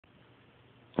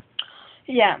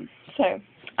Yeah, so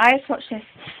I just watched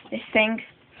this thing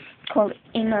called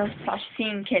Emo slash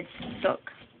Seeing Kids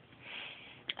Suck,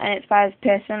 and it's by this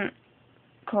person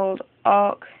called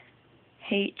Arc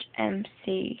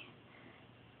HMC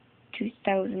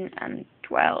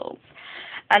 2012,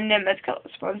 and it's got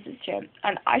sponsors to it,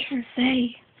 and I just want to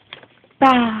say,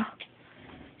 bah,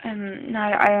 no,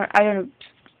 I don't know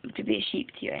to be a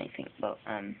sheep to you or anything, but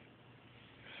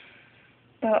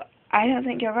I don't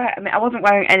think you're right. I mean, I wasn't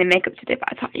wearing any makeup today, but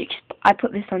I thought I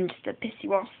put this on just to piss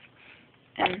you off.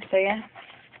 So yeah.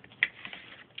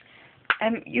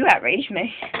 You outrage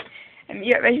me.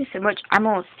 You outrage me so much, I'm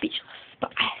almost speechless.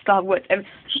 But I still have words.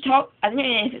 She talked. I don't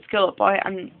know if it's girl or boy.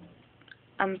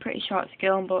 I'm pretty sure it's a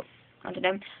girl, but I don't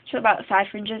know. She talked about side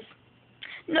fringes.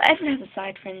 Not everyone has a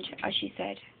side fringe, as she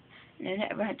said. No,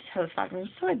 not everyone has a side fringe.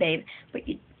 Sorry, babe, but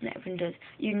not everyone does.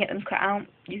 You can get them cut out.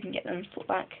 You can get them put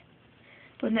back.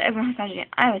 But not everyone has side fringe.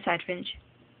 I have a side fringe.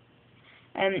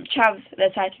 Chavs,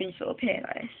 their side fringe sort of appear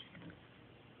like this.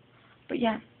 But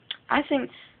yeah, I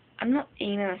think I'm not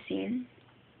emo scene.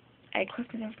 I class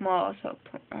myself more sort of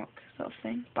punk rock sort of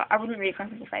thing, but I wouldn't really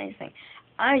class myself anything.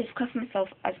 I just class myself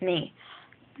as me.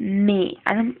 And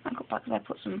I got back because I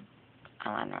put some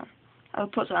eyeliner on. I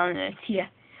would put some eyeliner here,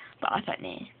 but I thought,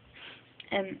 nah.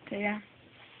 So yeah.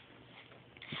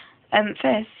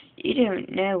 First, you don't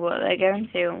know what they're going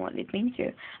through and what they've been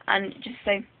through, and just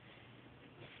say,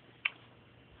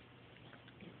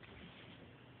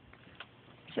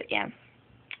 so yeah.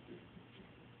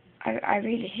 I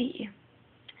really hate you.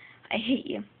 I hate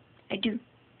you. I do.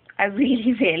 I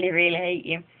really, really, really hate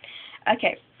you.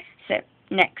 Okay, so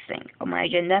next thing on my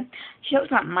agenda. She talks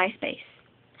about MySpace.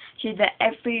 She said that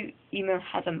every email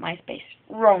has a MySpace.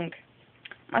 Wrong.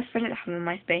 My friends don't have a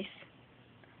MySpace.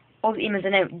 All the emails I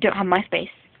know don't have MySpace.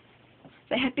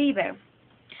 They have Bebo.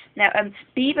 Now,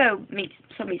 Bebo meets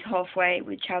halfway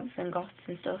with chavs and goths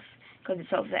and stuff because it's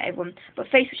sort of for everyone. But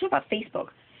Facebook, talk about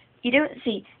Facebook. You don't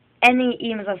see any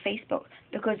emails on Facebook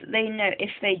because they know if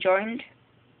they joined,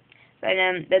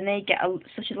 then they get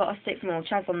such a lot of stick from all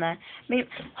chavs on there. I mean,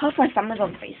 half my family's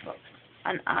on Facebook,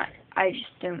 and I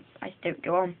just don't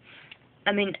go on.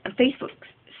 I mean, Facebook's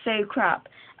so crap.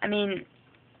 I mean,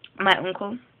 my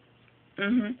uncle,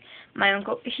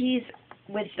 he's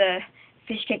with the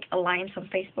Fish Cake Alliance on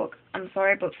Facebook. I'm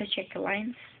sorry, but Fish Cake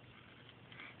Alliance.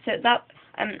 So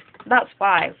that's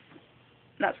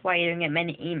why you don't get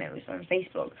many emails on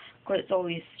Facebook, because it's all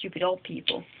these stupid old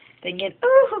people thinking,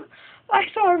 oh, I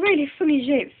saw a really funny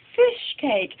shaped fish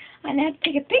cake, and I had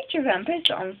to take a picture of it and post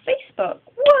it on Facebook.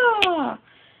 Wow!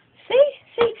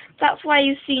 See, that's why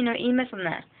you see no emails on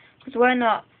there, because we're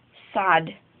not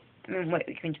sad. I mean, wait,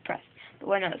 we can be depressed, but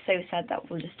we're not so sad that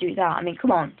we'll just do that. I mean,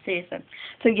 come on, seriously.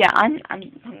 So yeah, I'm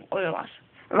otherwise.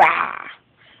 Rah!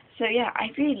 So yeah,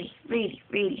 I really, really,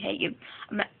 really hate you.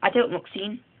 I don't look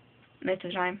seen most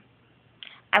of the time.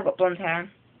 I've got blonde hair.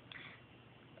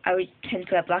 I would tend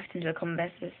to wear black into the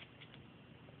Converses.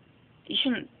 You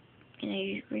shouldn't,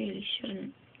 you really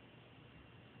shouldn't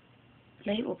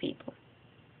label people.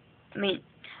 I mean,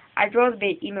 I'd rather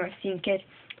be emo or seeing kid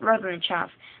rather than a chav,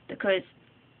 because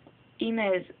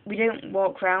emos, we don't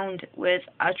walk around with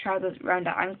our trousers around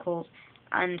our ankles,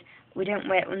 and we don't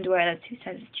wear underwear that's 2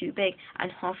 sizes too big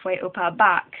and halfway up our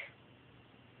back.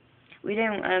 We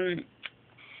don't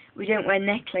wear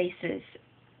necklaces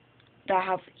that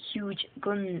have huge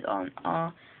guns on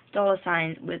or dollar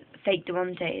signs with fake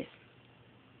Demontes.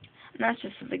 And that's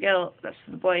just for the girl. That's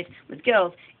for the boys. With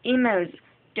girls, emos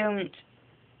don't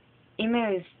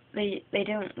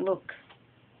look.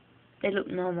 They look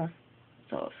normal,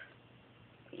 sort of.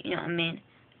 You know what I mean?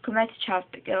 Compared to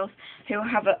childhood girls who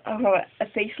have a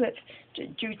facelift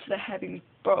due to their hair being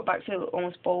brought back so they look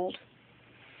almost bald,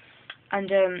 and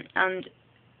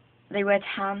they wear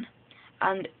tan,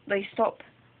 and they stop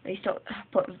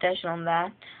putting foundation on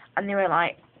there, and they wear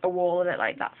like a wall of it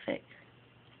like that thick.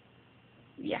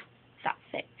 Yeah, that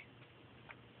thick.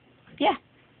 Yeah,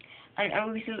 and at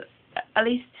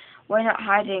least we're not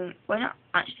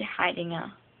actually hiding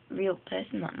a real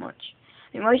person that much.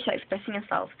 I mean, we're just expressing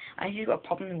ourselves, and if you've got a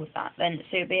problem with that, then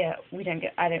so be it.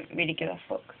 I don't really give a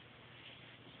fuck.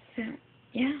 So,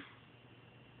 yeah.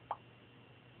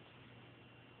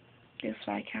 Just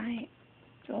like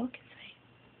that's all I can say.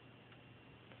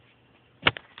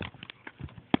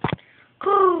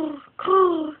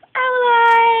 Cool.